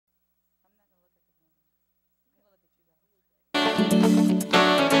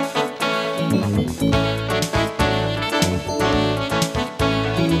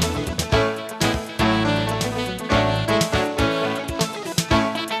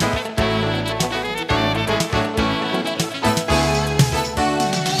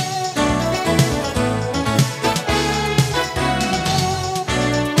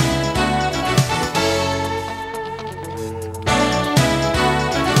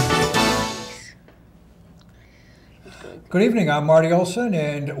Good evening, I'm Marty Olson,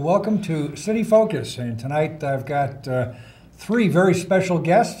 and welcome to City Focus. And tonight I've got three very special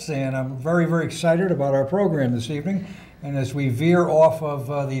guests, and I'm very, very excited about our program this evening. And as we veer off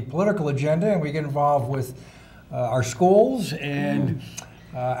of the political agenda and we get involved with our schools and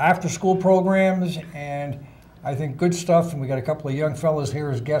after-school programs, and I think good stuff, and we got a couple of young fellows here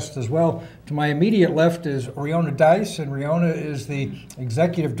as guests as well. To my immediate left is Reona Dice, and Reona is the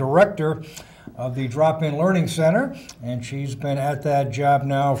Executive Director of the Drop-In Learning Center, and she's been at that job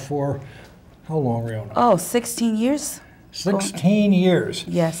now for how long, Reona? Oh, 16 years. 16 years.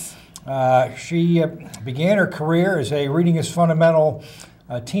 Yes. She began her career as a Reading is Fundamental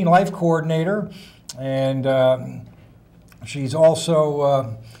Teen Life Coordinator, and she's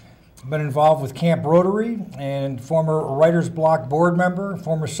also been involved with Camp Rotary and former Writer's Block board member,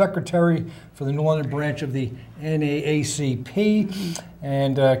 former secretary for the New London branch of the NAACP,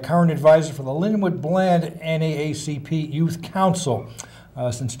 and current advisor for the Linwood Bland NAACP Youth Council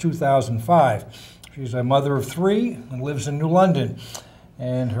since 2005. She's a mother of three and lives in New London,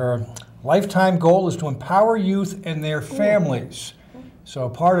 and her lifetime goal is to empower youth and their families. So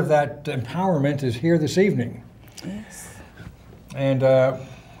part of that empowerment is here this evening. Yes. And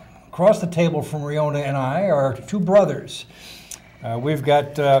across the table from Reona and I are two brothers. We've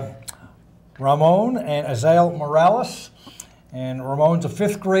got Ramon and Ayzel Morales, and Ramon's a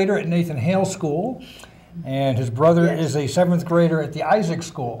 5th grader at Nathan Hale School, and his brother is a 7th grader at the Isaac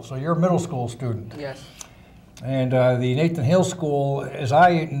School, so you're a middle school student. Yes. And the Nathan Hale School, as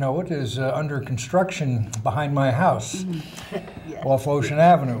I know it, is under construction behind my house off Ocean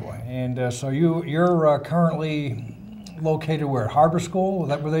Avenue. And so you're currently located where? Harbor School? Is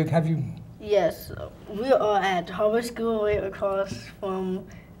that where they have you? Yes, we are at Harbor School right across from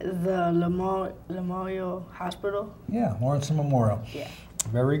the Memorial Hospital. Yeah, Lawrence Memorial. Yeah.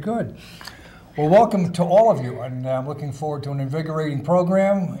 Very good. Well, welcome to all of you, and I'm looking forward to an invigorating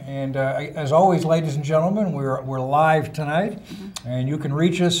program. And as always, ladies and gentlemen, we're live tonight, and you can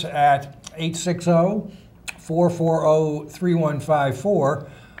reach us at 860-440-3154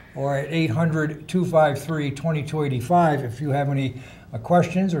 or at 800-253-2285 if you have any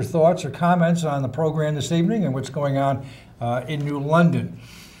questions or thoughts or comments on the program this evening and what's going on in New London.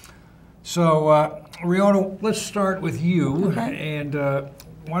 So, Reona, let's start with you, and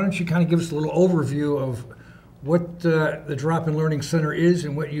why don't you kind of give us a little overview of what the Drop-In Learning Center is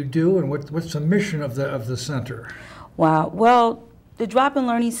and what you do and what's the mission of the center? Wow. Well, the Drop-In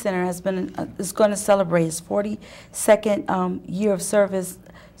Learning Center is going to celebrate its 42nd year of serving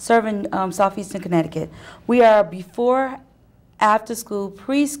Southeastern Connecticut. We are before, after school,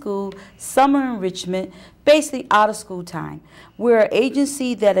 preschool, summer enrichment, basically out of school time. We're an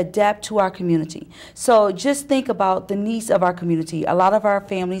agency that adapt to our community. So just think about the needs of our community. A lot of our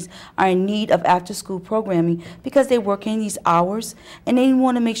families are in need of after school programming because they work in these hours and they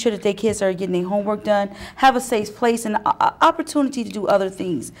want to make sure that their kids are getting their homework done, have a safe place and opportunity to do other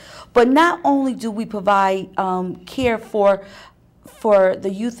things. But not only do we provide care for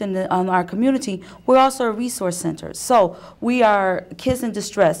the youth in our community, we're also a resource center. So we are kids in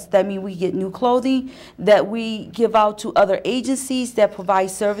distress. That means we get new clothing that we give out to other agencies that provide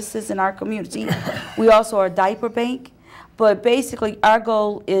services in our community. We also are a diaper bank. But basically our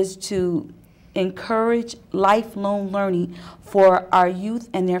goal is to encourage lifelong learning for our youth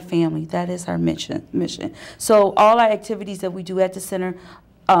and their family. That is our mission. So all our activities that we do at the center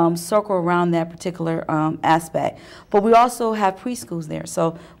circle around that particular aspect. But we also have preschools there.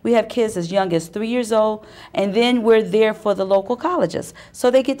 So we have kids as young as 3 years old, and then we're there for the local colleges. So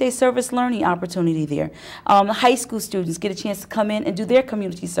they get their service learning opportunity there. High school students get a chance to come in and do their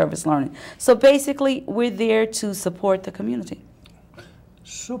community service learning. So basically, we're there to support the community.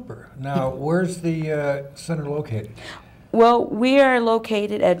 Super. Now, where's the center located? Well, we are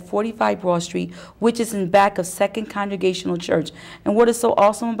located at 45 Broad Street, which is in back of Second Congregational Church. And what is so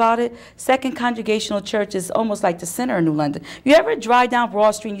awesome about it, Second Congregational Church is almost like the center of New London. You ever drive down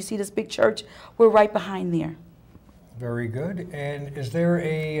Broad Street and you see this big church? We're right behind there. Very good. And is there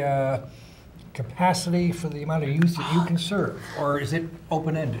a capacity for the amount of youth that you can serve, or is it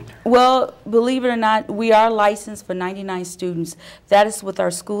open-ended? Well, believe it or not, we are licensed for 99 students. That is with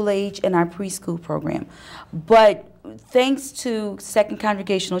our school age and our preschool program. But thanks to Second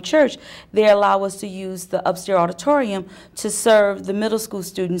Congregational Church, they allow us to use the upstairs auditorium to serve the middle school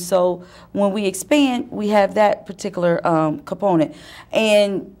students. So when we expand, we have that particular component.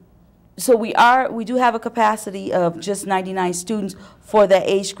 And so we do have a capacity of just 99 students for that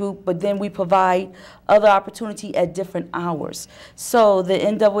age group, but then we provide other opportunity at different hours. So the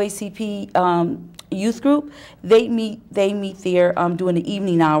NAACP youth group, they meet there during the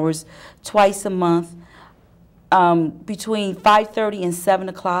evening hours twice a month. between 5:30 and 7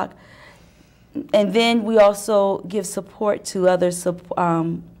 o'clock. And then we also give support to other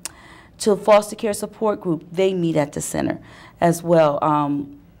to foster care support group. They meet at the center as well.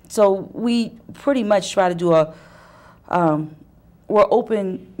 So we pretty much try to do we're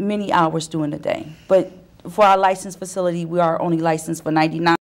open many hours during the day. But for our licensed facility, we are only licensed for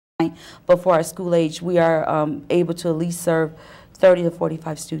 99. But for our school age, we are able to at least serve 30 to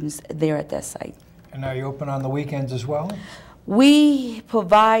 45 students there at that site. And are you open on the weekends as well? We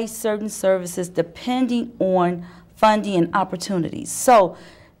provide certain services depending on funding and opportunities. So,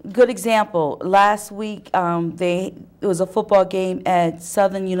 good example, last week it was a football game at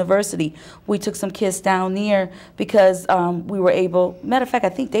Southern University. We took some kids down there because we were able, matter of fact, I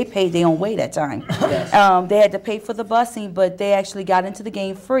think they paid their own way that time. Yes. They had to pay for the busing, but they actually got into the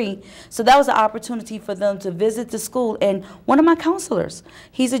game free. So that was an opportunity for them to visit the school. And one of my counselors,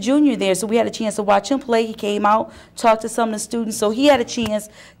 he's a junior there, so we had a chance to watch him play. He came out, talked to some of the students, so he had a chance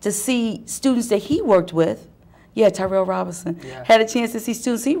to see students that he worked with. Yeah, Tyrell Robinson. Yeah. Had a chance to see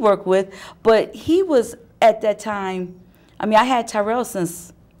students he worked with, but he was at that time, I mean, I had Tyrell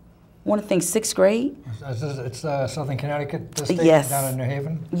since, I want to think, 6th grade. It's Southern Connecticut State yes. down in New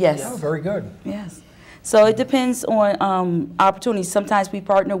Haven? Yes. Oh, very good. Yes. So it depends on opportunities. Sometimes we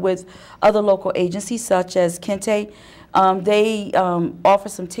partner with other local agencies such as Kente. They offer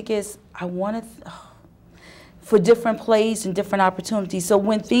some tickets, for different plays and different opportunities. So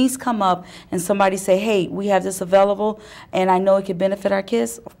when things come up and somebody say, hey, we have this available and I know it could benefit our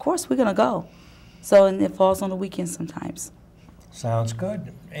kids, of course we're going to go. So and it falls on the weekends sometimes. Sounds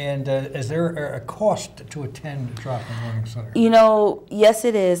good. And is there a cost to attend Drop-In Learning Center? You know, yes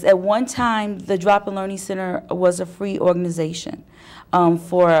it is. At one time, the Drop-In Learning Center was a free organization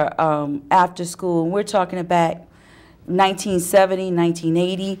for after school. And we're talking about 1970,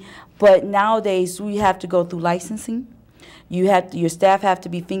 1980. But nowadays, we have to go through licensing. Your staff have to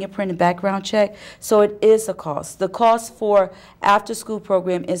be fingerprint and background check. So it is a cost. The cost for after-school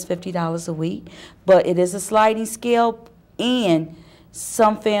program is $50 a week, but it is a sliding scale, and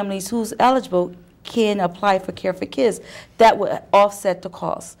some families who's eligible can apply for Care for Kids. That would offset the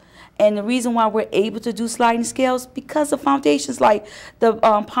cost. And the reason why we're able to do sliding scales, because of foundations like the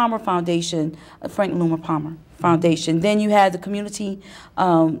Palmer Foundation, Frank Loomer Palmer Foundation. Then you have the Community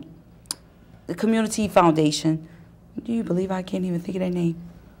Foundation. Do you believe I can't even think of their name?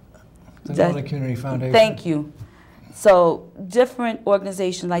 The Northern Community Foundation. Thank you. So different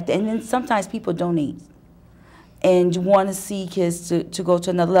organizations like that. And then sometimes people donate and want to see kids to go to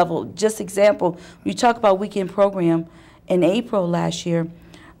another level. Just example, you talk about weekend program, in April last year,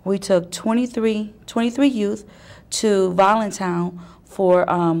 we took 23 youth to Voluntown for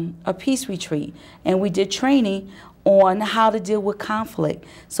a peace retreat. And we did training on how to deal with conflict.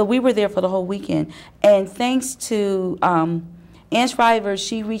 So we were there for the whole weekend. And thanks to Ann Shriver,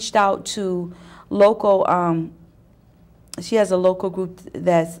 she reached out to local, she has a local group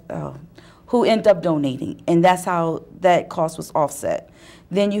that's, who ended up donating. And that's how that cost was offset.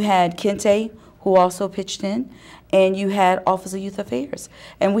 Then you had Kente, who also pitched in, and you had Office of Youth Affairs.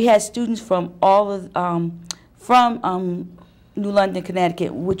 And we had students from all of, from New London,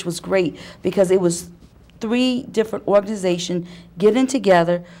 Connecticut, which was great because it was 3 different organizations getting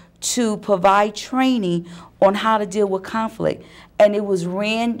together to provide training on how to deal with conflict. And it was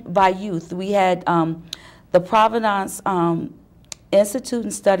ran by youth. We had the Providence Institute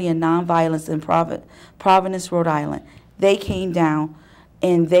and Study in Nonviolence in Providence, Rhode Island. They came down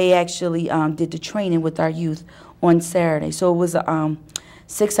and they actually did the training with our youth on Saturday. So it was a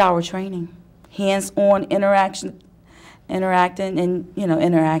 6-hour training, hands-on interacting and, you know,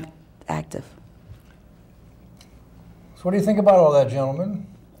 interactive. So what do you think about all that, gentlemen?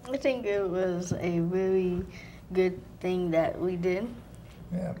 I think it was a really good thing that we did.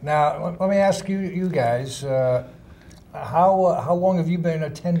 Yeah. Now, let me ask you guys, how long have you been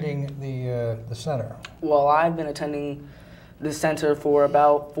attending the center? Well, I've been attending the center for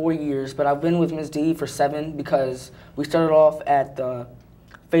about 4 years, but I've been with Ms. D for 7 because we started off at the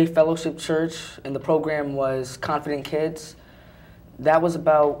Faith Fellowship Church, and the program was Confident Kids. That was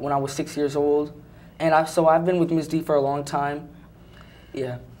about when I was 6 years old. And so I've been with Ms. D for a long time.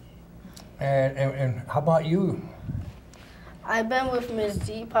 Yeah. And how about you? I've been with Ms.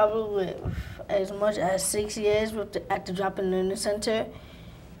 D probably with as much as 6 years at the Drop-In Learning Center.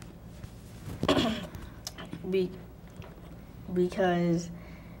 Because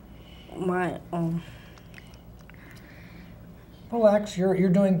my Relax, you're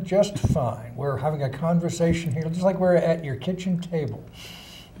doing just fine. We're having a conversation here, just like we're at your kitchen table.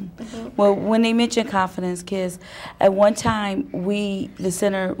 Well, when they mention Confidence Kids, at one time the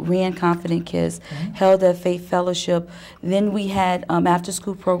center ran Confident Kids, held at Faith Fellowship. Then we had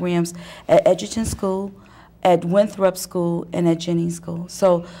after-school programs at Edgerton School, at Winthrop School, and at Jennings School.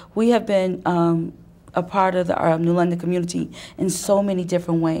 So we have been a part of the New London community in so many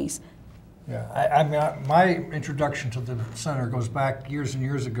different ways. Yeah, I mean, my introduction to the center goes back years and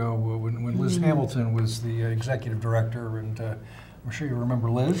years ago when Liz Hamilton was the executive director, and I'm sure you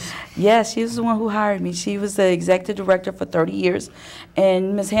remember Liz. Yes, she was the one who hired me. She was the executive director for 30 years,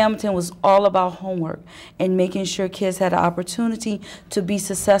 and Ms. Hamilton was all about homework and making sure kids had an opportunity to be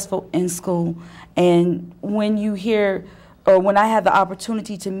successful in school. And when you hear, or when I had the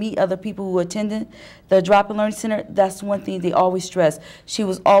opportunity to meet other people who attended the Drop-In Learning Center, that's one thing they always stress. She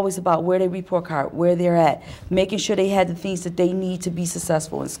was always about where they report card, where they're at, making sure they had the things that they need to be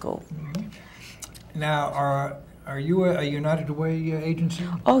successful in school. Now, are you a United Way agency?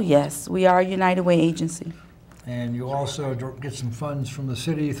 Oh yes, we are a United Way agency. And you also get some funds from the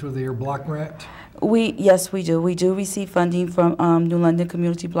city through your block grant? Yes, we do. We do receive funding from New London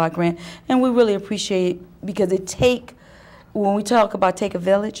Community Block Grant, and we really appreciate it because when we talk about take a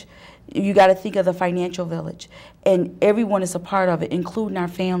village, you got to think of the financial village, and everyone is a part of it, including our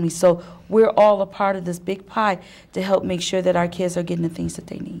families. So we're all a part of this big pie to help make sure that our kids are getting the things that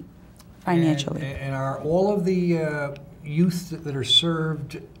they need financially. And are all of the youth that are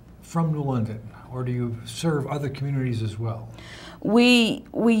served from New London, or do you serve other communities as well? We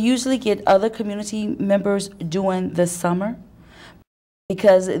usually get other community members during the summer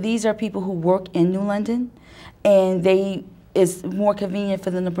because these are people who work in New London, and it's more convenient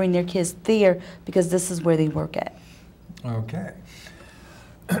for them to bring their kids there because this is where they work at. Okay.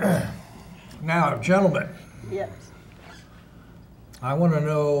 Now, gentlemen. Yes. I want to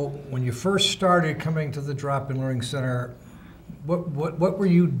know, when you first started coming to the Drop-In Learning Center, what were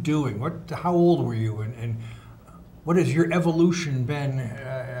you doing? How old were you, and what has your evolution been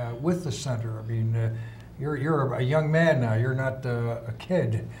with the center? I mean, you're a young man now. You're not a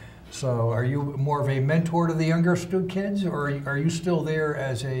kid. So, are you more of a mentor to the younger kids, or are you still there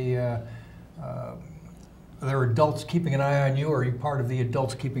as are there adults keeping an eye on you, or are you part of the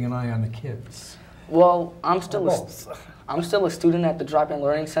adults keeping an eye on the kids? Well, I'm still a student at the Drop-In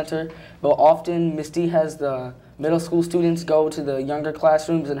Learning Center, but often Ms. D has the middle school students go to the younger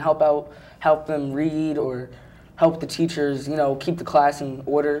classrooms and help them read, or help the teachers, keep the class in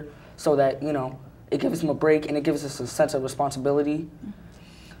order, so that, it gives them a break and it gives us a sense of responsibility.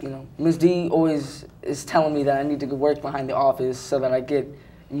 Ms. D always is telling me that I need to work behind the office so that I get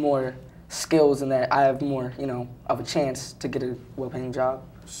more skills and that I have more, of a chance to get a well-paying job.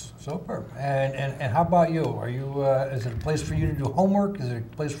 Super. And how about you? Are you? Is it a place for you to do homework? Is it a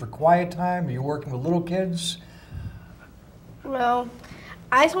place for quiet time? Are you working with little kids? Well,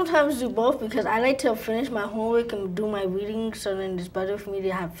 I sometimes do both because I like to finish my homework and do my reading, so then it's better for me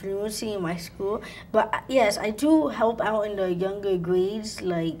to have fluency in my school. But yes, I do help out in the younger grades,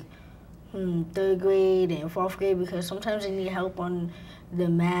 like 3rd grade and 4th grade, because sometimes they need help on the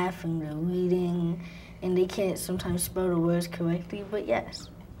math and the reading, and they can't sometimes spell the words correctly. But yes.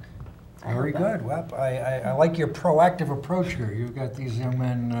 Very good. Well, I like your proactive approach here. You've got these young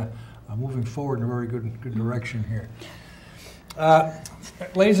men moving forward in a very good direction here.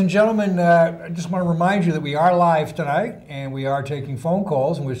 Ladies and gentlemen, I just want to remind you that we are live tonight, and we are taking phone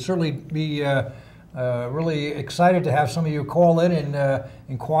calls, and we'd certainly be really excited to have some of you call in and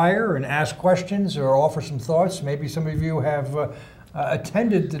inquire and ask questions or offer some thoughts. Maybe some of you have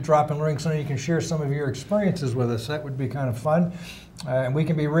attended the Drop-In Learning Center. You can share some of your experiences with us. That would be kind of fun. And we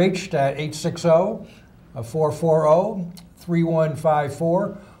can be reached at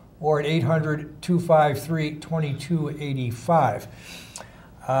 860-440-3154 or at 800-253-2285.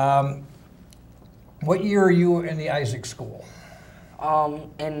 What year are you in the Isaac School?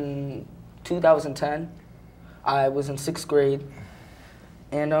 In 2010, I was in 6th grade,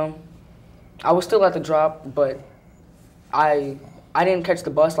 and I was still at the drop, but I didn't catch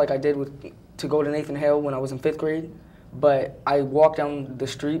the bus like I did to go to Nathan Hale when I was in 5th grade. But I walked down the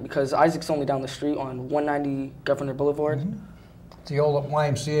street because Isaac's only down the street on 190 Governor Boulevard. Mm-hmm. It's the old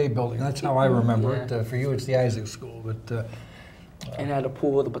YMCA building. That's how I remember it. For you, it's the Isaac School. But and it had a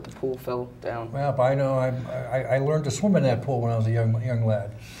pool, but the pool fell down. Well, I know. I learned to swim in that pool when I was a young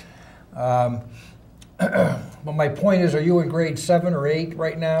lad. But my point is, are you in grade 7 or 8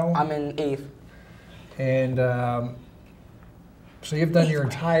 right now? I'm in 8th. And so you've done your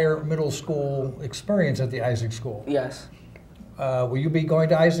entire middle school experience at the Isaac School? Yes. Will you be going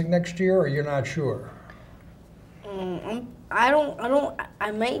to Isaac next year, or you're not sure? I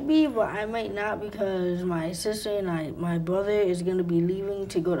might be, but I might not because my sister and my brother is going to be leaving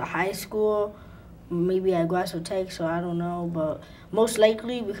to go to high school, maybe at Grasso Tech, so I don't know. But most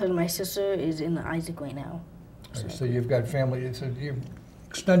likely because my sister is in Isaac right now. So you've got family, your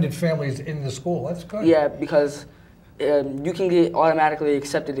extended families in the school. That's good. Yeah, because you can get automatically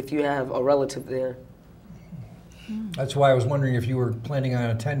accepted if you have a relative there. That's why I was wondering if you were planning on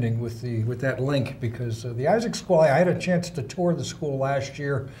attending with that link, because the Isaac School, I had a chance to tour the school last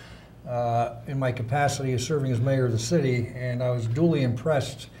year in my capacity as serving as mayor of the city, and I was duly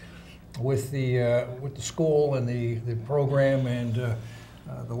impressed with the school and the program and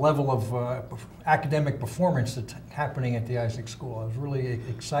the level of academic performance that's happening at the Isaac School. I was really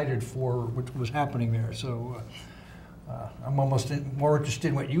excited for what was happening there. So. I'm almost more interested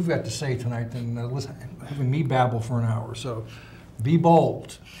in what you've got to say tonight than having me babble for an hour. So be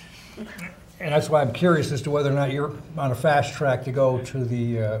bold. And that's why I'm curious as to whether or not you're on a fast track to go to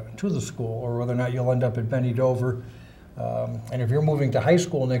the school, or whether or not you'll end up at Benny Dover. And if you're moving to high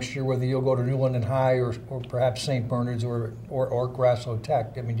school next year, whether you'll go to New London High or perhaps St. Bernard's or Grasso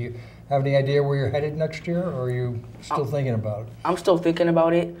Tech. I mean, do you have any idea where you're headed next year, or are you still thinking about it? I'm still thinking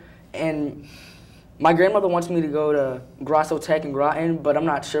about it, and my grandmother wants me to go to Grasso Tech in Groton, but I'm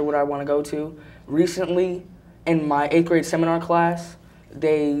not sure what I want to go to. Recently, in my 8th grade seminar class,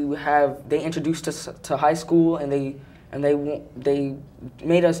 they introduced us to high school, and they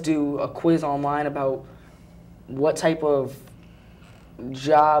made us do a quiz online about what type of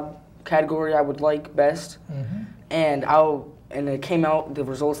job category I would like best, and it came out the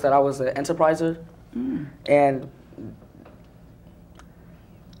results that I was an enterpriser, and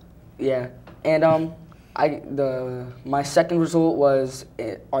yeah. And my second result was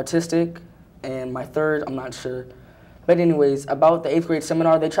artistic, and my third, I'm not sure. But anyways, about the 8th grade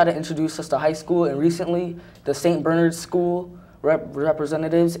seminar, they tried to introduce us to high school, and recently the St. Bernard's School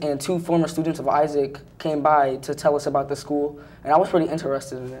representatives and 2 former students of Isaac came by to tell us about the school, and I was pretty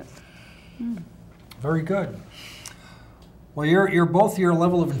interested in it. Very good. Well, your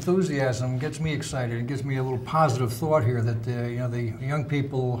level of enthusiasm gets me excited. It gives me a little positive thought here that the young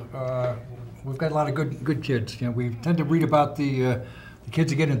people. We've got a lot of good kids. We tend to read about the kids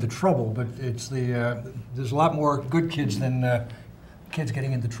that get into trouble, but it's there's a lot more good kids than kids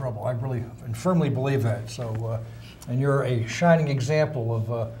getting into trouble. I really and firmly believe that. So, and you're a shining example of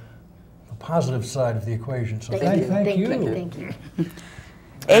the positive side of the equation. So thank you. Thank you.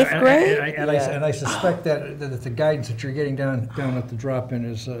 8th grade? And I suspect that the guidance that you're getting down at the drop-in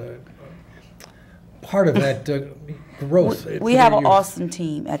is part of that growth. We have an awesome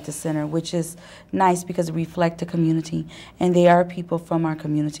team at the center, which is nice because it reflects the community, and they are people from our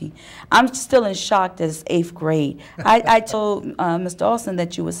community. I'm still in shock that it's 8th grade. I told Mr. Austin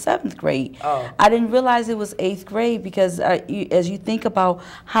that you were 7th grade. Oh. I didn't realize it was 8th grade because as you think about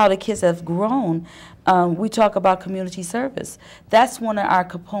how the kids have grown, we talk about community service. That's one of our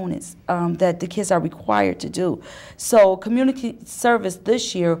components that the kids are required to do. So community service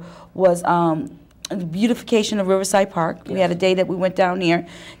this year was beautification of Riverside Park. Yes. We had a day that we went down there.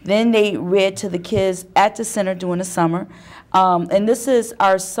 Then they read to the kids at the center during the summer. And this is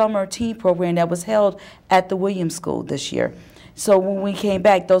our summer teen program that was held at the Williams School this year. So when we came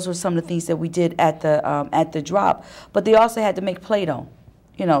back, those were some of the things that we did at the drop. But they also had to make Play-Doh.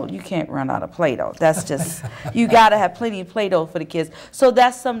 You can't run out of Play-Doh. That's just, you got to have plenty of Play-Doh for the kids. So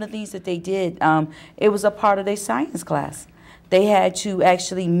that's some of the things that they did. It was a part of their science class. They had to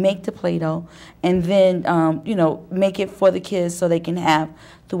actually make the Play-Doh and then, make it for the kids so they can have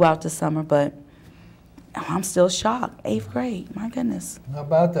throughout the summer. But I'm still shocked. 8th grade, my goodness. How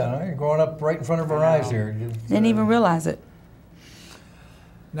about that, huh? You're growing up right in front of our eyes here. Didn't even realize it.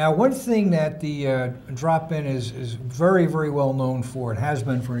 Now, one thing that the drop-in is very, very well known for, and has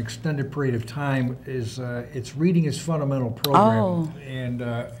been for an extended period of time, is its Reading is Fundamental program. Oh. And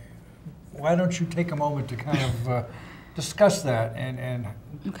why don't you take a moment to kind of discuss that and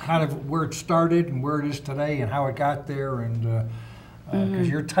kind of where it started and where it is today and how it got there, and because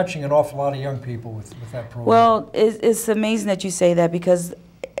you're touching an awful lot of young people with that program. Well, it's amazing that you say that because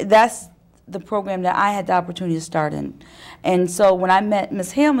that's the program that I had the opportunity to start in. And so when I met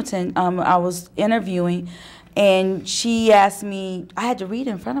Ms. Hamilton, I was interviewing, and she asked me, I had to read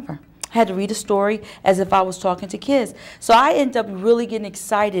in front of her. I had to read a story as if I was talking to kids. So I ended up really getting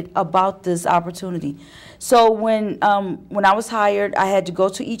excited about this opportunity. So when I was hired, I had to go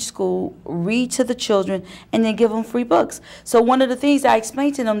to each school, read to the children, and then give them free books. So one of the things I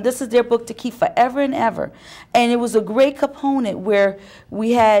explained to them, this is their book to keep forever and ever. And it was a great component where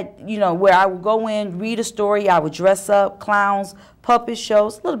we had, where I would go in, read a story, I would dress up, clowns, puppet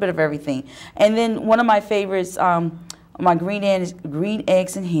shows, a little bit of everything. And then one of my favorites, my green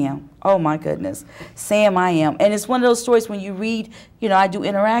eggs and ham. Oh my goodness. Sam, I am. And it's one of those stories when you read, you know, I do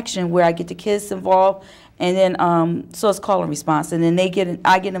interaction where I get the kids involved, and then so it's call and response, and then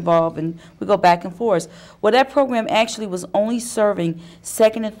I get involved, and we go back and forth. Well, that program actually was only serving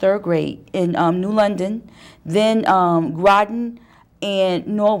 2nd and 3rd grade in New London, then Groton and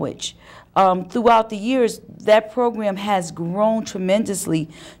Norwich. Throughout the years, that program has grown tremendously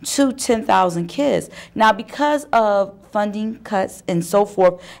to 10,000 kids. Now, because of funding cuts and so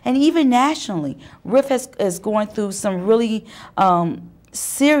forth, and even nationally, RIF is going through some really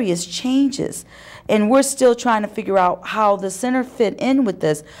serious changes. And we're still trying to figure out how the center fit in with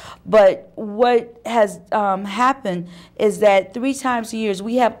this. But what has happened is that 3 times a year,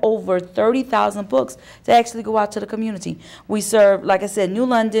 we have over 30,000 books to actually go out to the community. We serve, like I said, New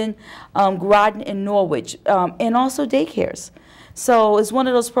London, Groton, and Norwich, and also daycares. So it's one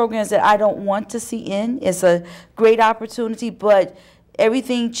of those programs that I don't want to see in. It's a great opportunity, but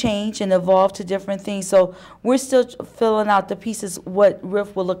everything changed and evolved to different things. So we're still filling out the pieces what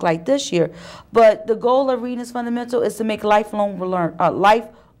RIF will look like this year. But the goal of Reading is Fundamental is to make lifelong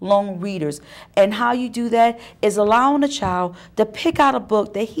readers. And how you do that is allowing a child to pick out a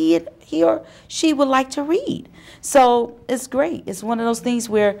book that he or she would like to read. So it's great. It's one of those things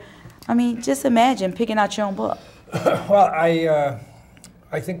where, I mean, just imagine picking out your own book. Well,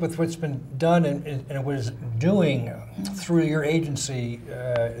 I think with what's been done and what is doing through your agency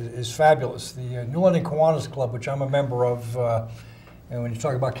is fabulous. The New London Kiwanis Club, which I'm a member of, and when you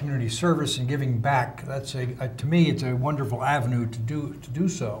talk about community service and giving back, that's to me it's a wonderful avenue to do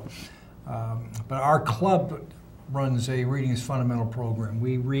so. But our club runs a Reading is Fundamental program.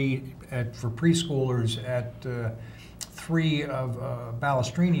 We read for preschoolers at 3 of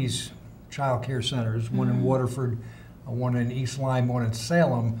Balestrini's child care centers, one in Waterford, one in East Lyme, one in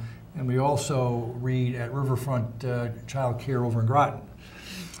Salem, and we also read at Riverfront Child Care over in Groton.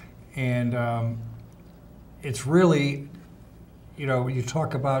 And it's really, you know, you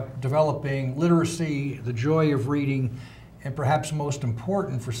talk about developing literacy, the joy of reading, and perhaps most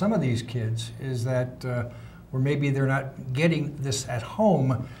important for some of these kids is that where maybe they're not getting this at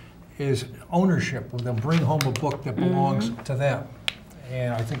home is ownership, where they'll bring home a book that belongs to them.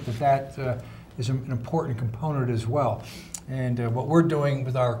 And I think that is an important component as well. And what we're doing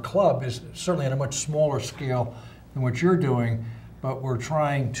with our club is certainly on a much smaller scale than what you're doing, but we're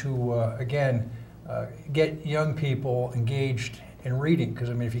trying to, again, get young people engaged in reading. Because,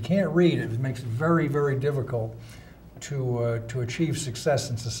 I mean, if you can't read, it makes it very, very difficult to achieve success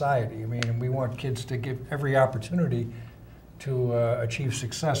in society. I mean, we want kids to give every opportunity to achieve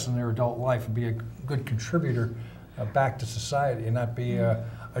success in their adult life and be a good contributor back to society and not be a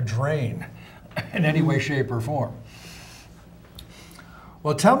drain in any way, shape, or form.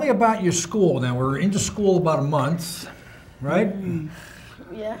 Well, tell me about your school. Now, we're into school about a month, right?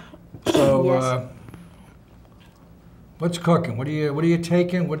 Yeah. So, Yes. what's cooking? What are you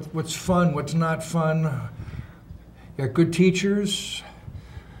taking? What's fun? What's not fun? You got good teachers?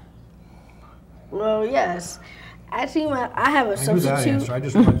 Well, yes. Actually, I have a I knew that substitute. answer. I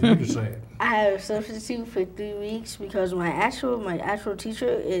just wanted you to say it. I have a substitute for 3 weeks because my actual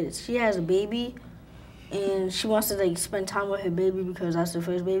teacher she has a baby, and she wants to like spend time with her baby because that's the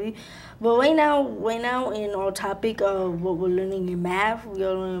first baby. But right now in our topic of what we're learning in math, we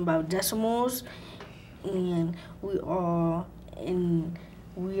are learning about decimals, and we are in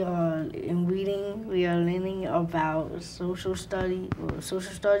reading. We are learning about social study,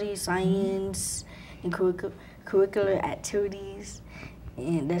 science, and curricular activities.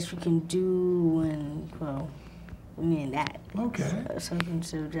 And that you can do when that. Okay. Certain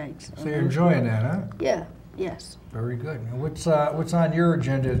subjects. So you're enjoying that, huh? Yeah. Yes. Very good. And what's on your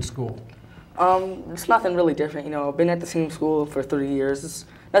agenda at school? It's nothing really different. You know, I've been at the same school for 3 years. It's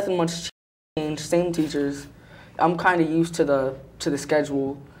nothing much changed. Same teachers. I'm kind of used to the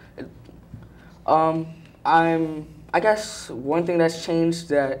schedule. I guess one thing that's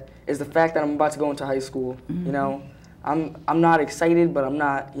changed is the fact that I'm about to go into high school. Mm-hmm. You know. I'm not excited, but I'm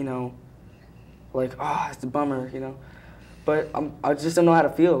not, you know, like, oh, it's a bummer, you know. But I just don't know how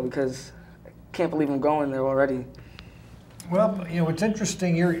to feel because I can't believe I'm going there already. Well, you know, what's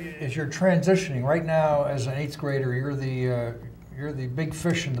interesting is you're transitioning right now as an 8th grader. You're the big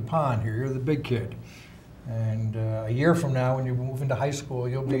fish in the pond here. You're the big kid. And a year from now, when you move into high school,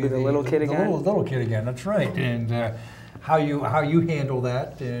 you'll be the little kid again. The little kid again. That's right. And how you handle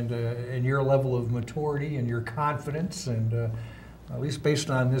that and your level of maturity and your confidence, and at least based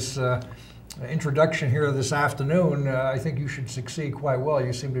on this introduction here this afternoon, I think you should succeed quite well.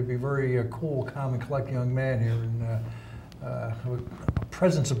 You seem to be a very cool, calm, and collected young man here, and have a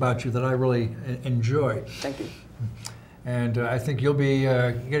presence about you that I really enjoy. Thank you. And I think you'll be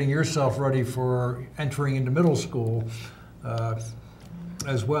getting yourself ready for entering into middle school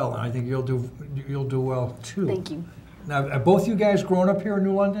as well. And I think you'll do well too. Thank you. Now, have both you guys grown up here in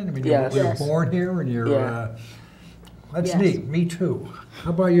New London? I mean, Yes. you were born here, and you're. That's Yes. neat. Me too. How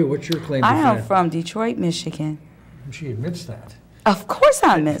about you? What's your claim to I am fame? from Detroit, Michigan. She admits that. Of course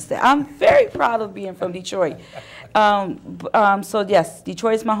I miss that. I'm very proud of being from Detroit. So yes,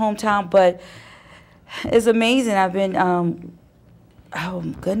 Detroit is my hometown, but it's amazing. I've been, oh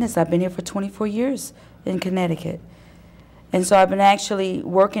goodness, I've been here for 24 years in Connecticut. And so I've been actually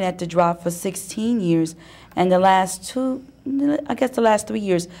working at the Drop for 16 years, and the last 3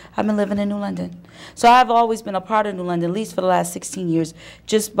 years, I've been living in New London. So I've always been a part of New London, at least for the last 16 years,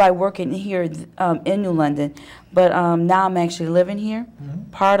 just by working here in New London. But now I'm actually living here,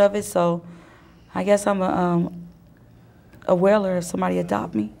 part of it, so I guess I'm a whaler if somebody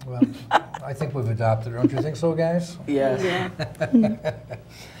adopt me. Well, I think we've adopted her. Don't you think so, guys? Yes. Yeah.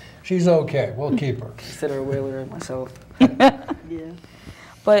 She's okay. We'll keep her. Consider a whaler myself. Yeah.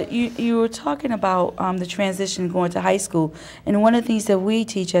 But you were talking about the transition going to high school, and one of the things that we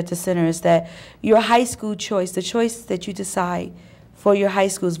teach at the center is that your high school choice, the choice that you decide for your high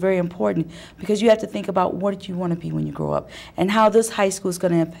school is very important, because you have to think about what do you want to be when you grow up and how this high school is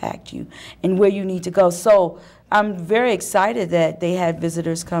going to impact you and where you need to go. So I'm very excited that they had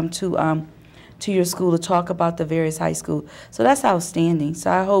visitors come to your school to talk about the various high schools. So that's outstanding.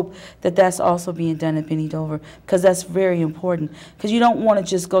 So I hope that that's also being done at Benny Dover, because that's very important. Because you don't want to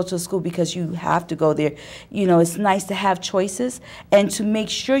just go to a school because you have to go there. You know, it's nice to have choices, and to make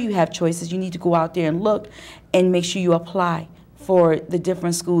sure you have choices, you need to go out there and look and make sure you apply for the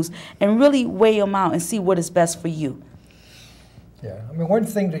different schools and really weigh them out and see what is best for you. Yeah, I mean, one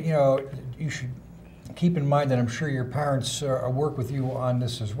thing that you should keep in mind, that I'm sure your parents work with you on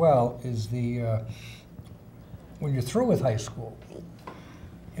this as well, is when you're through with high school,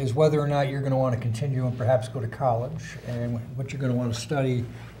 is whether or not you're going to want to continue and perhaps go to college, and what you're going to want to study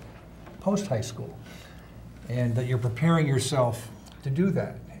post high school, and that you're preparing yourself to do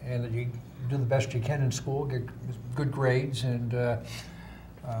that, and that you do the best you can in school, get good grades, and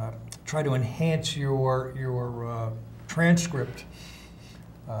try to enhance your transcript.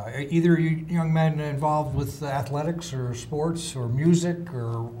 Either you young men involved with athletics or sports or music,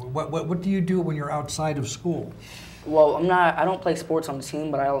 or what do you do when you're outside of school? Well, I don't play sports on the team,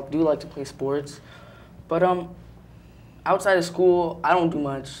 but I do like to play sports. But outside of school, I don't do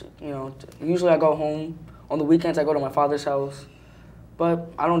much. Usually I go home. On the weekends, I go to my father's house.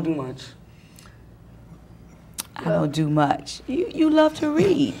 But I don't do much. I don't do much. You love to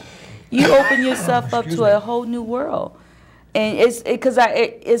read. You open yourself up to a whole new world. And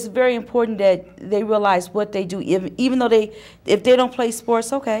it's very important that they realize what they do. Even though if they don't play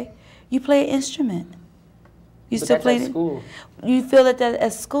sports, okay, you play an instrument. You But still that's play at it. school. You feel it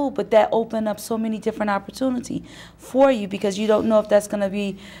at school, but that opened up so many different opportunities for you, because you don't know if that's going to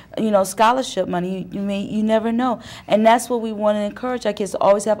be, scholarship money. You never know, and that's what we want to encourage our kids to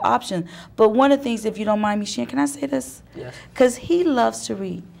always have options. But one of the things, if you don't mind me sharing, can I say this? Yes. Because he loves to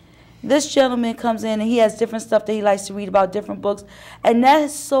read. This gentleman comes in and he has different stuff that he likes to read about, different books. And that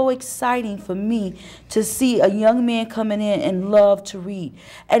is so exciting for me to see a young man coming in and love to read.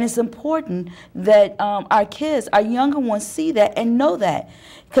 And it's important that our kids, our younger ones, see that and know that.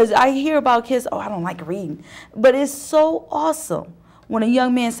 Because I hear about kids, I don't like reading. But it's so awesome when a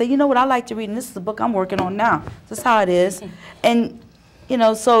young man say, you know what, I like to read, and this is the book I'm working on now. That's how it is. And,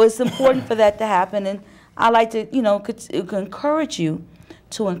 so it's important for that to happen. And I like to, encourage you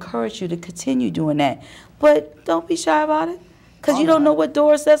to continue doing that. But don't be shy about it, because you don't know what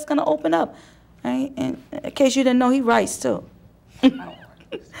doors that's going to open up. Right? And in case you didn't know, he writes too. Well,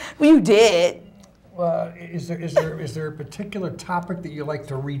 you did. Well, is there a particular topic that you like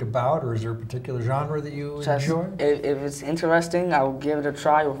to read about, or is there a particular genre that you enjoy? If it's interesting, I'll give it a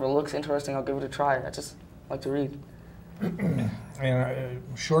try. Or if it looks interesting, I'll give it a try. I just like to read. And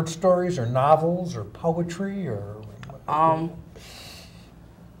short stories, or novels, or poetry, or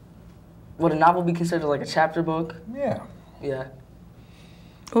Would a novel be considered like a chapter book? Yeah. Yeah.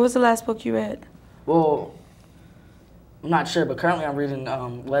 What was the last book you read? Well, I'm not sure, but currently I'm reading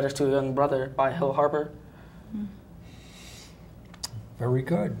Letters to a Young Brother by Hill Harper. Very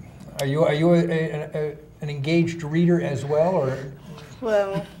good. Are you an engaged reader as well, or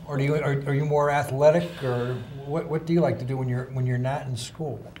are you more athletic, or what do you like to do when you're not in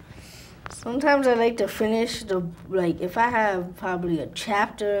school? Sometimes I like to finish if I have probably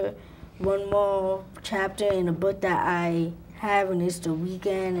one more chapter in a book that I have, and it's the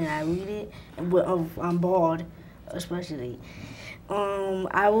weekend and I read it, and I'm bored, especially,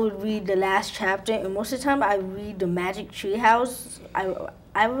 I would read the last chapter, and most of the time I read the Magic Tree House.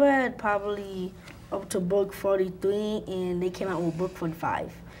 I read probably up to book 43, and they came out with book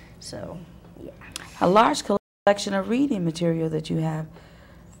 45. So, yeah. A large collection of reading material that you have.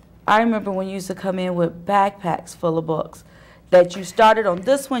 I remember when you used to come in with backpacks full of books. That you started on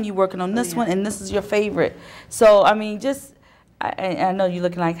this one, you're working on this one, and this is your favorite. So, I mean, just, I know you're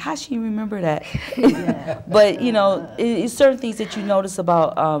looking like, how she remember that? Yeah. But, you know, it's certain things that you notice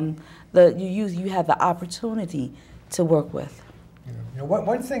about you have the opportunity to work with. You know,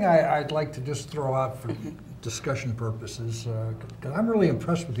 one thing I'd like to just throw out for discussion purposes, because I'm really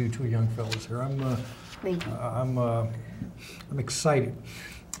impressed with you two young fellas here. Thank you. I'm excited.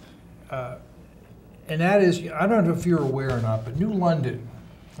 And that is, I don't know if you're aware or not, but New London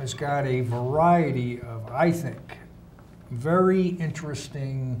has got a variety of, I think, very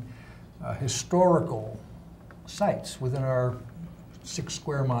interesting historical sites within our 6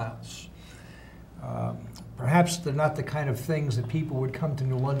 square miles. Perhaps they're not the kind of things that people would come to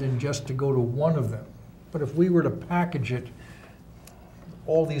New London just to go to one of them. But if we were to package it,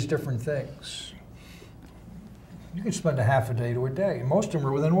 all these different things, you could spend a half a day to a day. And most of them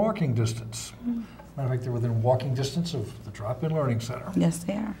are within walking distance. Matter of fact, they're within walking distance of the Drop-In Learning Center. Yes,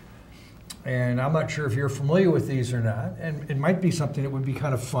 they are. And I'm not sure if you're familiar with these or not. And it might be something that would be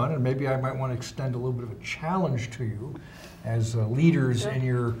kind of fun, and maybe I might want to extend a little bit of a challenge to you as leaders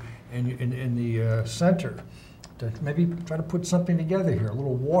in the center to maybe try to put something together here, a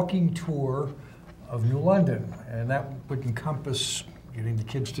little walking tour of New London. And that would encompass getting the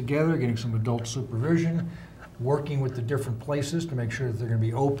kids together, getting some adult supervision, working with the different places to make sure that they're going to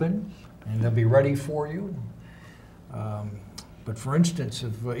be open and they'll be ready for you. But for instance,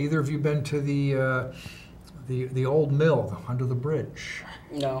 have either of you been to the old mill under the bridge?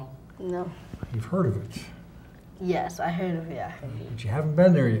 No. No. You've heard of it? Yes, I heard of it. But you haven't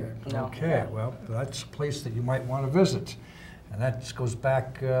been there yet? No. Okay, well, that's a place that you might want to visit. And that just goes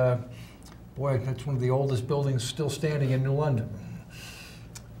back, boy, that's one of the oldest buildings still standing in New London.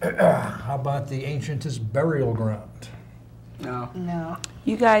 How about the ancientest burial ground? No. No.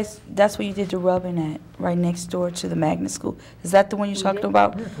 You guys, that's where you did the rubbing at, right next door to the magnet school. Is that the one you're talking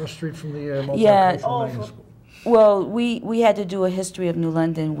about? Yeah, across the street from the Yeah. multicultural magnet school. Well, we had to do a history of New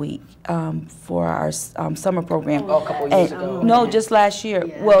London week for our summer program. Oh, a couple of years And- ago. No, just last year.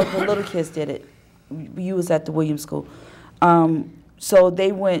 Yeah. Well, the little kids did it. You was at the Williams School. So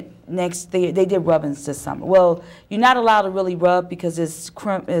they went they did rubbings this summer. Well, you're not allowed to really rub because it's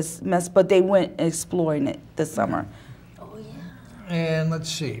messed, but they went exploring it this summer. Oh, yeah. And let's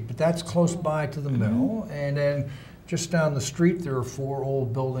see, but that's close by to the mill. And then just down the street, there are 4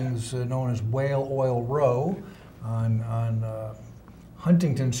 old buildings known as Whale Oil Row on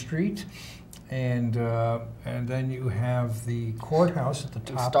Huntington Street. And then you have the courthouse at the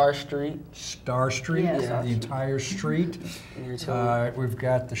top. Star Street. Star Street, Yeah. the entire street. We've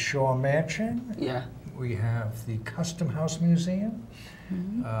got the Shaw Mansion. Yeah. We have the Custom House Museum.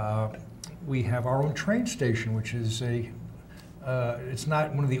 We have our own train station, which is it's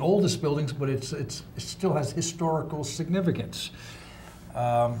not one of the oldest buildings, but it still has historical significance.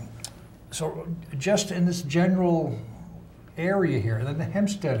 So just in this general area here, and then the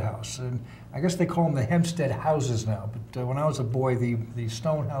Hempstead House, and I guess they call them the Hempstead Houses now, but when I was a boy, the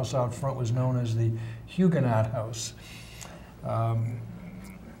stone house out front was known as the Huguenot House.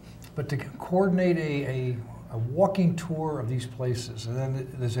 But to coordinate a walking tour of these places, and then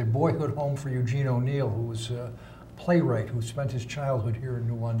there's a boyhood home for Eugene O'Neill, who was a playwright who spent his childhood here in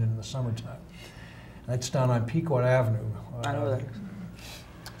New London in the summertime. That's down on Pequot Avenue. I know that.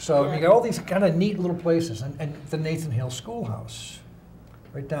 So you got all these kind of neat little places, and the Nathan Hill Schoolhouse,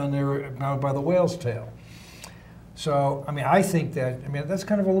 right down there down by the Whale's Tail. So, I mean, I think that's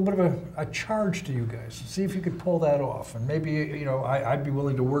kind of a little bit of a charge to you guys. See if you could pull that off, and maybe, you know, I'd be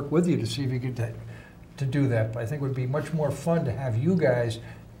willing to work with you to see if you could to do that. But I think it would be much more fun to have you guys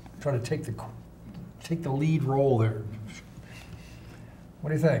try to take the lead role there.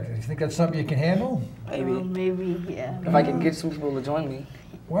 What do you think? Do you think that's something you can handle? Maybe. Maybe, yeah. If I can get some people to join me.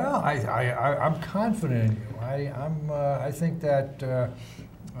 Well, I'm confident in you. I think that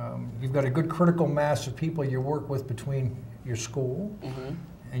you've got a good critical mass of people you work with between your school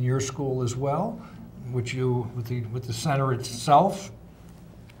and your school as well, which with the center itself.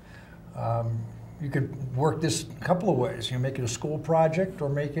 You could work this a couple of ways. You make it a school project, or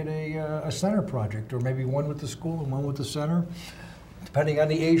make it a center project, or maybe one with the school and one with the center, depending on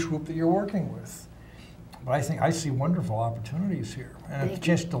the age group that you're working with. But I think I see wonderful opportunities here, and a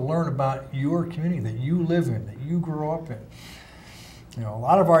chance to learn about your community that you live in, that you grew up in. You know, a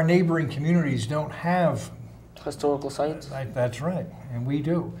lot of our neighboring communities don't have Historical sites? That's right, and we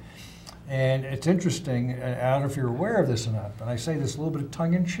do. And it's interesting, I don't know if you're aware of this or not, but I say this a little bit of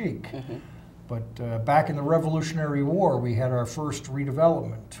tongue-in-cheek. But back in the Revolutionary War, we had our first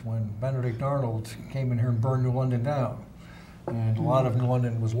redevelopment when Benedict Arnold came in here and burned New London down. And a lot of New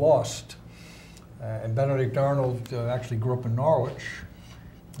London was lost. And Benedict Arnold actually grew up in Norwich,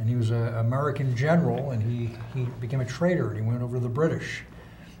 and he was an American general, and he became a traitor, and he went over to the British.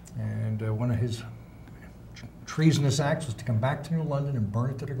 And one of his treasonous acts was to come back to New London and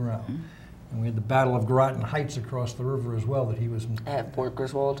burn it to the ground. And we had the Battle of Groton Heights across the river as well that he was... At Fort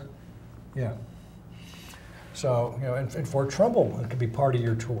Griswold? Yeah. So, you know, and Fort Trumbull, it could be part of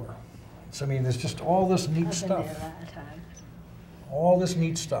your tour. So, I mean, there's just all this neat stuff. All this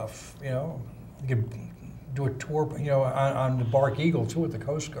neat stuff, you know. You could do a tour, you know, on the Bark Eagle, too, at the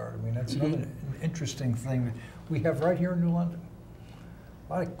Coast Guard. I mean, that's another interesting thing that we have right here in New London.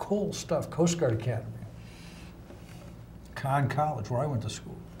 A lot of cool stuff. Coast Guard Academy. Conn College, where I went to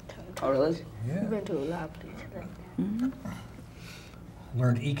school. Oh, really? Yeah. Been to a lot of places like that.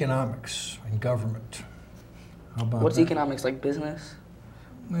 Learned economics and government. How about What's that? economics, like business?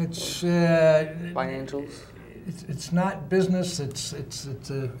 It's Financials? it's not business. It's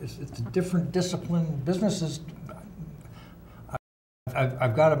a different discipline. Business is.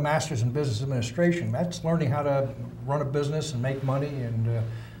 I've got a master's in business administration. That's learning how to run a business and make money, and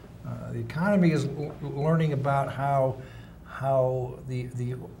the economy is learning about how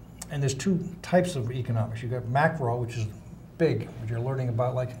the and there's two types of economics. You've got macro, which is big, which you're learning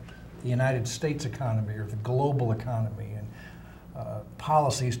about, like the United States economy or the global economy, and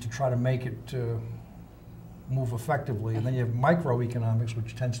policies to try to make it move effectively. And then you have microeconomics,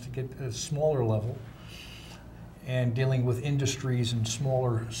 which tends to get at a smaller level, and dealing with industries and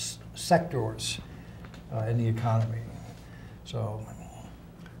smaller sectors in the economy. So,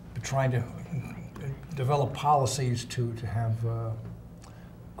 trying to develop policies to have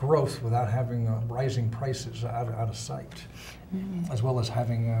growth without having rising prices out of sight, as well as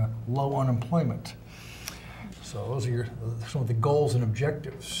having low unemployment. So those are some of the goals and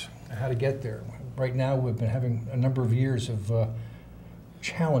objectives, how to get there. Right now, we've been having a number of years of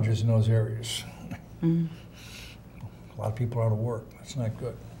challenges in those areas. A lot of people are out of work. That's not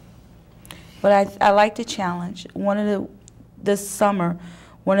good. But I like the challenge. This summer,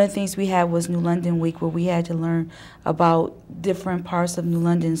 one of the things we had was New London Week, where we had to learn about different parts of New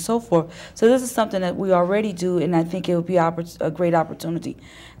London and so forth. So this is something that we already do, and I think it would be a great opportunity.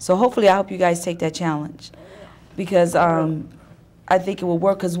 So hopefully I hope you guys take that challenge, because I think it will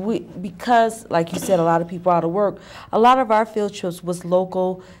work, because, like you said, a lot of people are out of work. A lot of our field trips was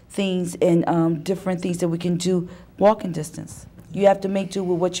local things and different things that we can do walking distance. You have to make do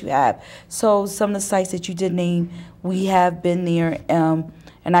with what you have. So some of the sites that you did name, we have been there,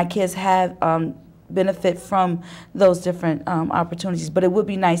 and our kids have benefit from those different opportunities. But it would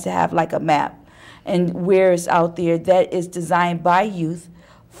be nice to have like a map and where it's out there that is designed by youth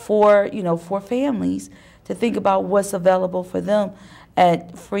for families to think about what's available for them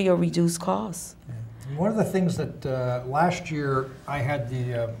at free or reduced costs. One of the things that last year I had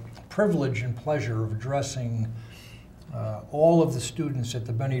the privilege and pleasure of addressing all of the students at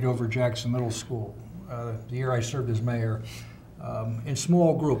the Benny Dover Jackson Middle School, the year I served as mayor, in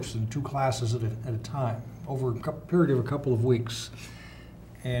small groups, in 2 classes at a time, over a period of a couple of weeks,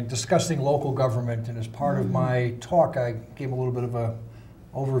 and discussing local government. And as part of my talk, I gave a little bit of a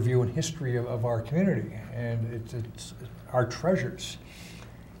overview and history of our community, and it's our treasures.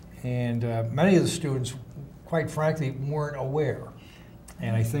 And many of the students, quite frankly, weren't aware.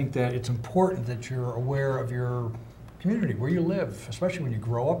 And I think that it's important that you're aware of your community, where you live, especially when you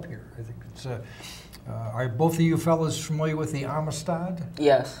grow up here. I think it's. Are both of you fellas familiar with the Amistad?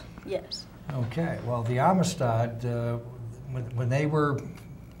 Yes. Yes. Okay. Well, the Amistad, when they were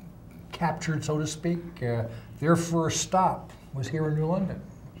captured, so to speak, their first stop was here in New London,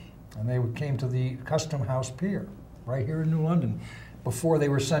 and they came to the Custom House Pier, right here in New London, before they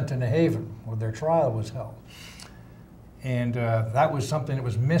were sent into Haven, where their trial was held. And that was something that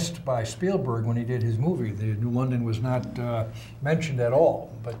was missed by Spielberg when he did his movie. New London was not mentioned at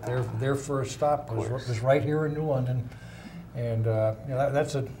all, but their first stop was right here in New London, and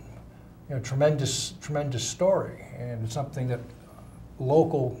that's a tremendous story, and it's something that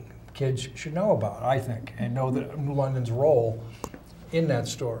local kids should know about, I think, and know that New London's role in that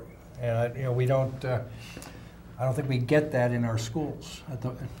story. And we don't. I don't think we get that in our schools, at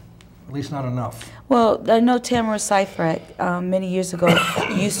least not enough. Well, I know Tamara Seifert many years ago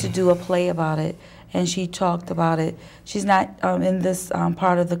used to do a play about it, and she talked about it. She's not in this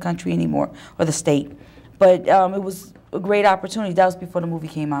part of the country anymore, or the state, but it was a great opportunity. That was before the movie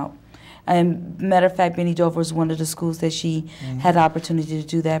came out. And matter of fact, Benny Dover was one of the schools that she had the opportunity to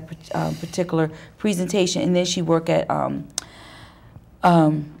do that particular presentation. And then she worked at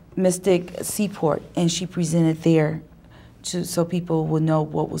Mystic Seaport, and she presented there so people would know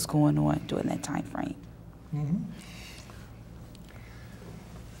what was going on during that time frame.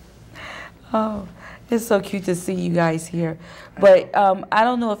 Oh, it's so cute to see you guys here. But I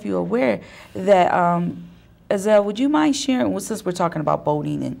don't know if you're aware that, Ayzel, would you mind sharing, well, since we're talking about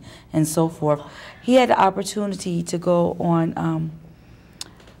boating and so forth, he had the opportunity to go on,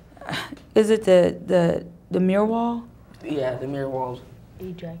 is it the mirror wall? Yeah, the mirror walls.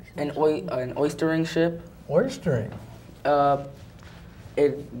 Ajax. An oystering ship. Oystering.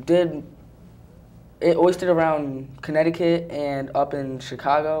 It oystered around Connecticut and up in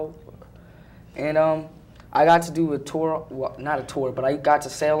Chicago. And I got to do a tour, well, not a tour, but I got to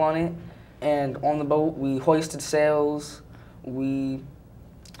sail on it. And on the boat, we hoisted sails, we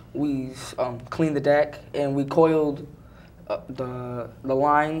cleaned the deck, and we coiled the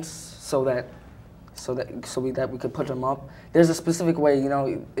lines so that we could put them up. There's a specific way, you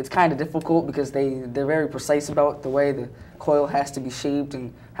know, it's kind of difficult because they're very precise about the way the coil has to be shaped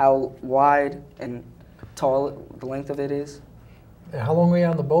and how wide and tall the length of it is. And how long were you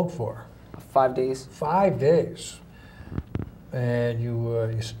on the boat for? 5 days. 5 days. And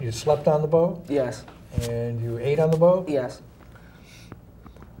you slept on the boat? Yes. And you ate on the boat? Yes.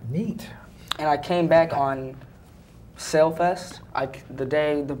 Neat. And I came back on Sailfest. The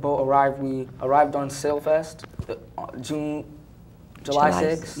day the boat arrived, we arrived on Sailfest, July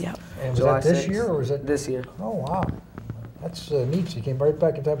 6th. Yep. And was July that this 6th. year or was it? This year. Oh, wow. That's neat. So you came right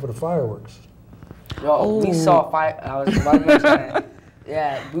back in time for the fireworks. Yo, we saw I was about to mention that.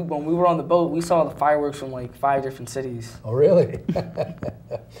 Yeah, when we were on the boat, we saw the fireworks from like 5 different cities. Oh, really?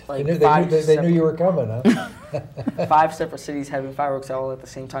 Like they knew you were coming, huh? 5 separate cities having fireworks all at the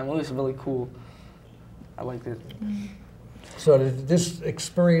same time. It was really cool. I liked it. So did this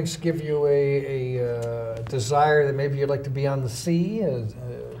experience give you a desire that maybe you'd like to be on the sea,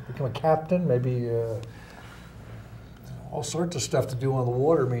 become a captain, maybe all sorts of stuff to do on the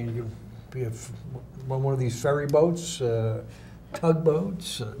water? I mean, you could be one of these ferry boats,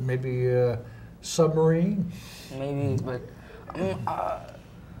 tugboats, maybe submarine. Maybe, but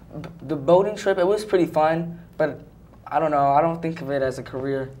the boating trip, it was pretty fun, but I don't know. I don't think of it as a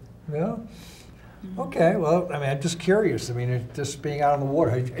career. Yeah. Okay. Well, I mean, I'm just curious. I mean, just being out on the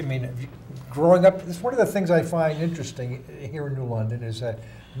water. I mean, growing up, it's one of the things I find interesting here in New London is that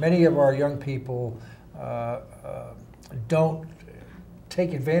many of our young people don't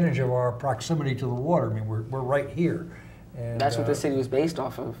take advantage of our proximity to the water. I mean, we're right here. And, that's what the city was based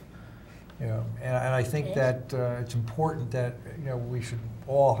off of. You know, and I think that it's important that, you know, we should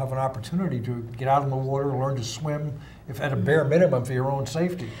all have an opportunity to get out on the water, learn to swim, if at a bare minimum for your own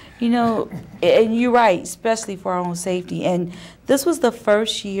safety. You know, and you're right, especially for our own safety. And this was the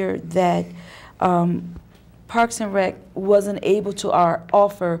first year that Parks and Rec wasn't able to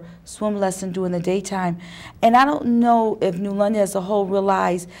offer swim lesson during the daytime. And I don't know if New London as a whole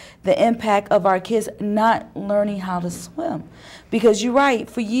realized the impact of our kids not learning how to swim. Because you're right,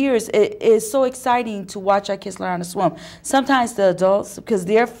 for years it is so exciting to watch our kids learn how to swim. Sometimes the adults, because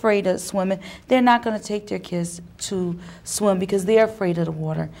they're afraid of swimming, they're not going to take their kids to swim because they're afraid of the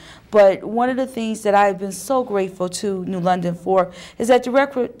water. But one of the things that I've been so grateful to New London for is that the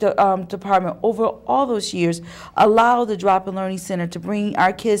rec department over all those years allowed the Drop-In Learning Center to bring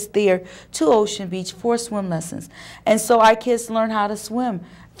our kids there to Ocean Beach for swim lessons. And so our kids learn how to swim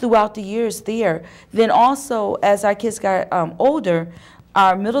throughout the years there. Then also, as our kids got older,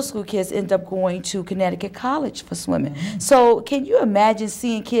 our middle school kids end up going to Connecticut College for swimming. Mm-hmm. So can you imagine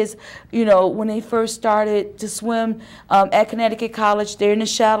seeing kids, you know, when they first started to swim at Connecticut College, they're in the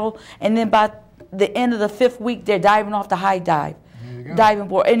shuttle, and then by the end of the 5th week, they're diving off the high dive. Diving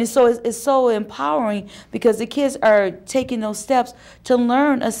board. And it's so empowering because the kids are taking those steps to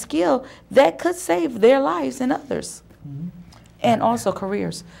learn a skill that could save their lives and others. Mm-hmm. And also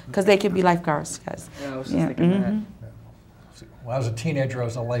careers, because they can be lifeguards. Guys. Yeah, I was just thinking that. When I was a teenager, I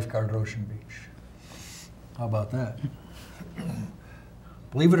was a lifeguard at Ocean Beach. How about that?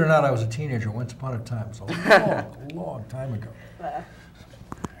 Believe it or not, I was a teenager once upon a time. It was a long time ago.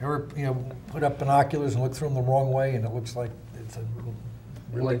 Ever, you know, put up binoculars and look through them the wrong way, and it looks like it's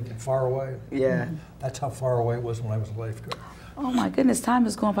really far away? Yeah. That's how far away it was when I was a lifeguard. Oh my goodness, time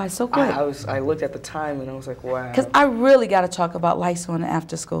is going by so quick. I looked at the time and I was like, wow. Because I really got to talk about Lights On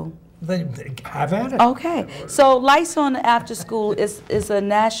After School. I've had it. Okay, so Lights On After School is a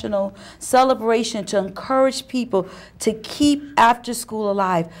national celebration to encourage people to keep after school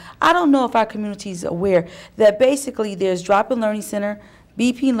alive. I don't know if our community is aware that basically there's Drop-In Learning Center,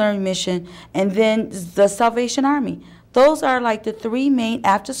 BP Learning Mission, and then the Salvation Army. Those are like the 3 main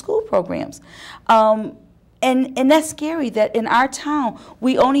after-school programs. And that's scary that in our town,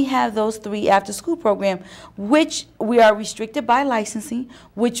 we only have those 3 after-school programs, which we are restricted by licensing,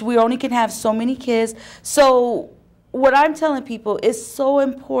 which we only can have so many kids. So what I'm telling people is so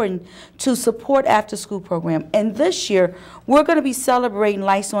important to support after-school program. And this year, we're going to be celebrating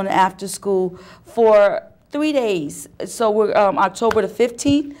Lights On After School for 3 days. So we're October the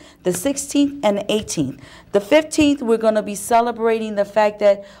 15th, the 16th, and the 18th. The 15th, we're going to be celebrating the fact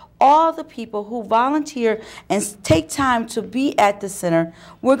that all the people who volunteer and take time to be at the center,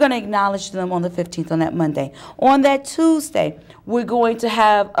 we're going to acknowledge them on the 15th, on that Monday. On that Tuesday, we're going to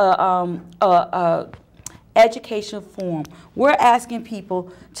have a educational forum. We're asking people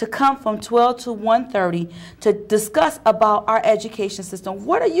to come from 12 to 1:30 to discuss about our education system.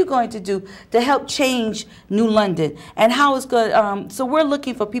 What are you going to do to help change New London, and how it's going? So we're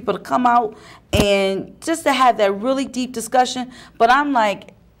looking for people to come out and just to have that really deep discussion. But I'm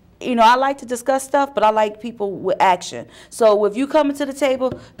like, you know, I like to discuss stuff, but I like people with action. So if you come to the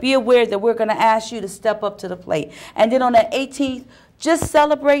table, be aware that we're going to ask you to step up to the plate. And then on the 18th, just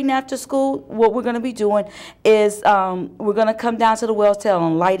celebrating after school, what we're going to be doing is we're going to come down to the Welltail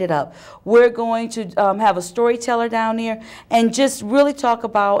and light it up. We're going to have a storyteller down there and just really talk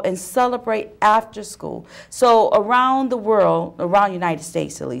about and celebrate after school. So around the world, around the United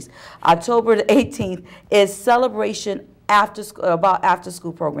States at least, October the 18th is celebration about after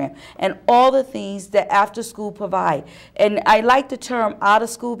school program and all the things that after school provide. And I like the term out of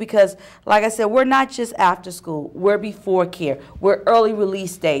school because, like I said, we're not just after school, we're before care, we're early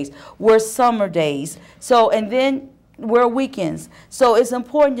release days, we're summer days, so, and then we're weekends. So it's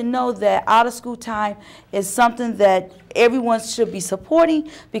important to know that out of school time is something that everyone should be supporting,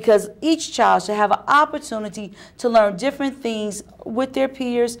 because each child should have an opportunity to learn different things with their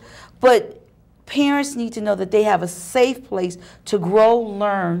peers, but parents need to know that they have a safe place to grow,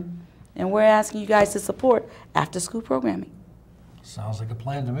 learn, and we're asking you guys to support after-school programming. Sounds like a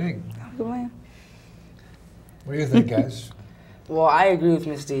plan to me. Good plan. What do you think, guys? Well, I agree with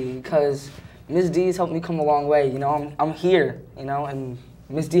Miss D, because Miss D has helped me come a long way. You know, I'm here, you know, and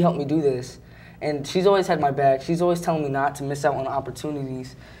Miss D helped me do this. And she's always had my back. She's always telling me not to miss out on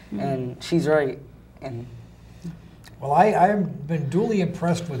opportunities, and she's right. And well, I've been duly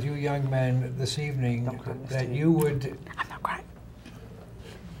impressed with you young men this evening that you would I'm not crying.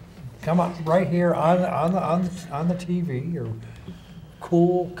 come up right here on the TV. You're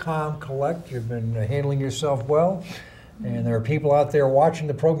cool, calm, collect. You've been handling yourself well, and there are people out there watching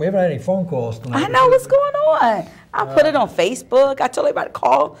the program. We haven't had any phone calls tonight. I know what's going on. I put it on Facebook. I told everybody to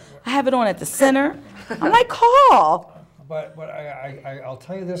call. I have it on at the center. I'm like, call. But I'll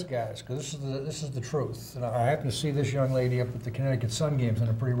tell you this, guys, because this is the truth. And I happen to see this young lady up at the Connecticut Sun games on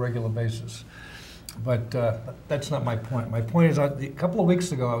a pretty regular basis. But that's not my point. My point is, a couple of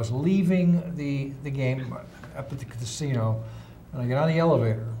weeks ago, I was leaving the game up at the casino, and I get on the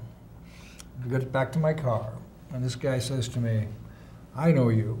elevator, I get back to my car, and this guy says to me, "I know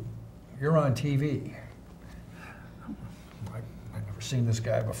you. You're on TV." I've never seen this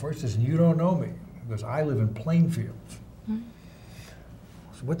guy before. He says, "You don't know me." He goes, "I live in Plainfield."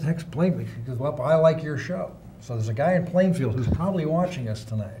 So what the heck's Plainfield? He goes, "Well, I like your show." So there's a guy in Plainfield who's probably watching us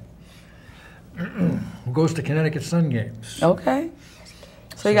tonight who goes to Connecticut Sun games. Okay.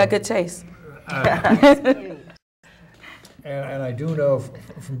 So you got good taste. And I do know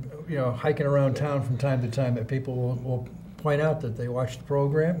from hiking around town from time to time that people will point out that they watch the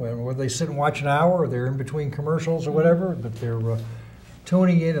program, whether they sit and watch an hour or they're in between commercials or whatever, but they're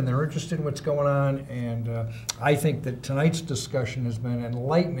tuning in and they're interested in what's going on. And I think that tonight's discussion has been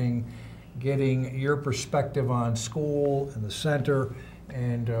enlightening, getting your perspective on school and the center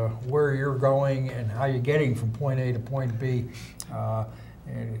and where you're going and how you're getting from point A to point B.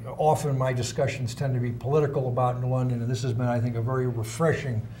 And often my discussions tend to be political about New London, and this has been, I think, a very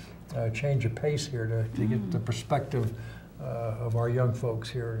refreshing change of pace here to get the perspective of our young folks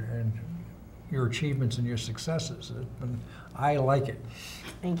here and your achievements and your successes. I like it.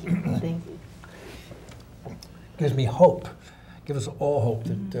 Thank you. Thank you. Gives me hope. Give us all hope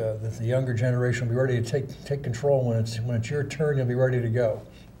that the younger generation will be ready to take control when it's your turn. You'll be ready to go,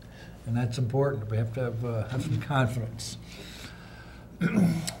 and that's important. We have to have some confidence.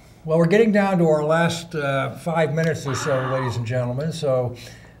 Well, we're getting down to our last 5 minutes or so, ladies and gentlemen. So,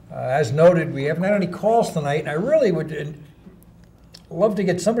 as noted, we haven't had any calls tonight. And I really would love to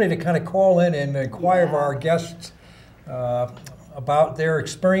get somebody to kind of call in and inquire of our guests about their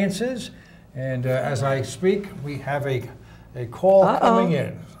experiences. And as I speak, we have a call coming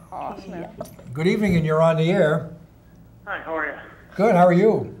in. Awesome. Good evening, and you're on the air. Hi, how are you? Good. How are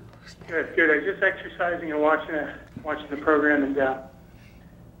you? Good, good. I was just exercising and watching the program, and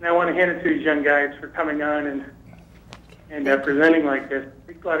I want to hand it to these young guys for coming on and presenting like this. It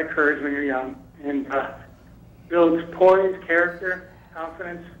takes a lot of courage when you're young, and builds poise, character,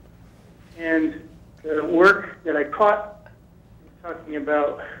 confidence, and the work that I caught talking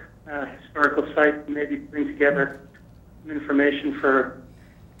about historical sites and maybe putting together some information for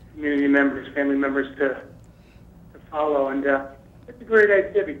community members, family members to follow. And it's a great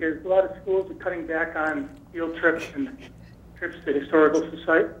idea because a lot of schools are cutting back on field trips and trips to historical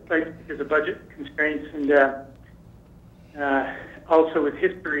sites because of budget constraints. And also with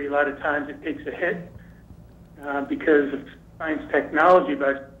history, a lot of times it takes a hit because of science technology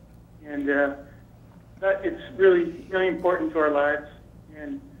budget. And but it's really, really important to our lives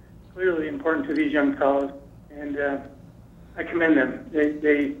and clearly important to these young fellows. And I commend them. They're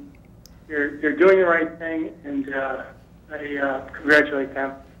doing the right thing, and I congratulate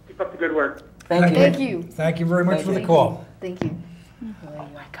them. Keep up the good work. Thank you. Thank you very much for the call. Thank you.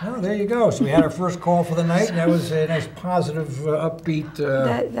 Oh, there you go. So we had our first call for the night, and that was a nice, positive, upbeat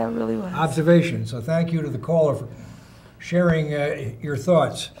That really was. observation. So thank you to the caller for sharing your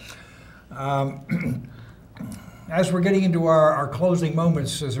thoughts. As we're getting into our closing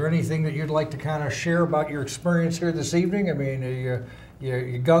moments, is there anything that you'd like to kind of share about your experience here this evening? I mean, you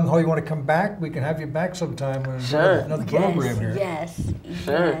gung-ho, you want to come back? We can have you back sometime and do another program here. Yes.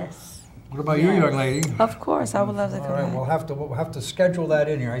 Sure. Yes. What about you, young lady? Of course, I would love to All come right, back. we'll have to schedule that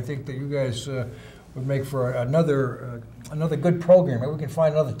in here. I think that you guys would make for another good program. Maybe we can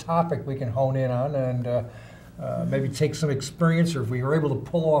find another topic we can hone in on and maybe take some experience, or if we were able to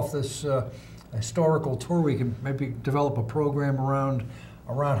pull off this historical tour, we can maybe develop a program around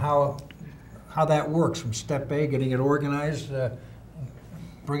how that works from step A, getting it organized,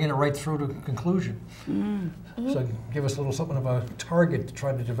 bringing it right through to conclusion. So give us a little something of a target to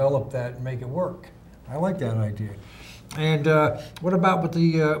try to develop that and make it work. I like that idea. And what about with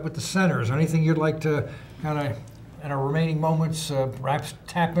the centers? Anything you'd like to kind of, in our remaining moments, perhaps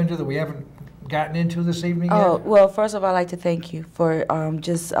tap into that we haven't gotten into this evening yet? Oh, well, first of all, I'd like to thank you for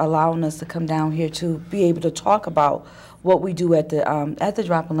just allowing us to come down here to be able to talk about what we do at the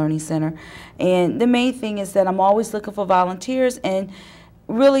Drop-In Learning Center. And the main thing is that I'm always looking for volunteers, and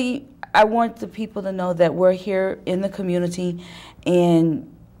really I want the people to know that we're here in the community. And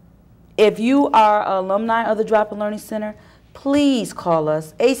if you are an alumni of the Drop-In Learning Center, please call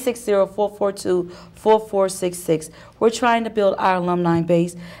us, 860-442-4466. We're trying to build our alumni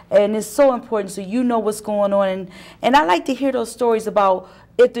base, and it's so important so you know what's going on. And I like to hear those stories about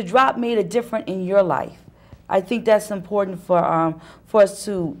if the drop made a difference in your life. I think that's important for us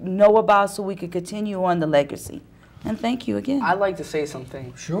to know about so we can continue on the legacy. And thank you again. I'd like to say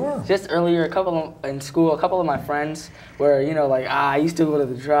something. Sure. Just earlier, in school, a couple of my friends were, like, I used to go to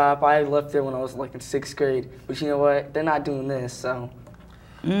the drop. I left there when I was like in 6th grade. But you know what? They're not doing this, so.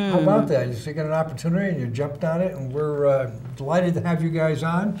 How about that? You get an opportunity and you jumped on it, and we're delighted to have you guys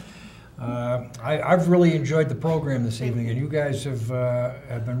on. I've really enjoyed the program this evening, and you guys have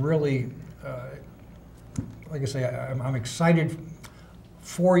been really, like I say, I'm excited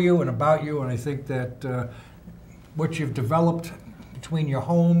for you and about you, and I think that what you've developed between your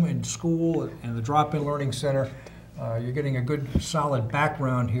home and school and the Drop-In Learning Center, you're getting a good solid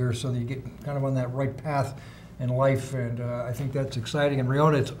background here so that you get kind of on that right path in life, and I think that's exciting. And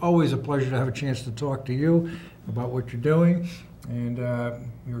Reona, it's always a pleasure to have a chance to talk to you about what you're doing, and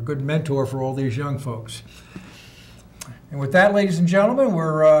you're a good mentor for all these young folks. And with that, ladies and gentlemen,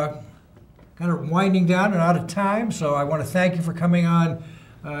 we're kind of winding down and out of time, so I want to thank you for coming on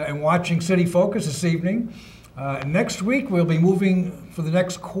and watching City Focus this evening. Next week, we'll be moving for the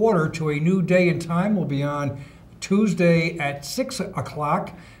next quarter to a new day and time. We'll be on Tuesday at 6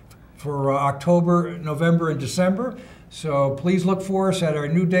 o'clock for October, November, and December. So please look for us at our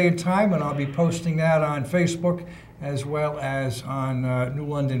new day and time, and I'll be posting that on Facebook as well as on New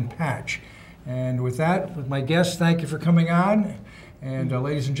London Patch. And with that, with my guests, thank you for coming on. And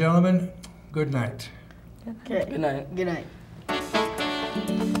ladies and gentlemen, good night. Okay. Good night. Good night.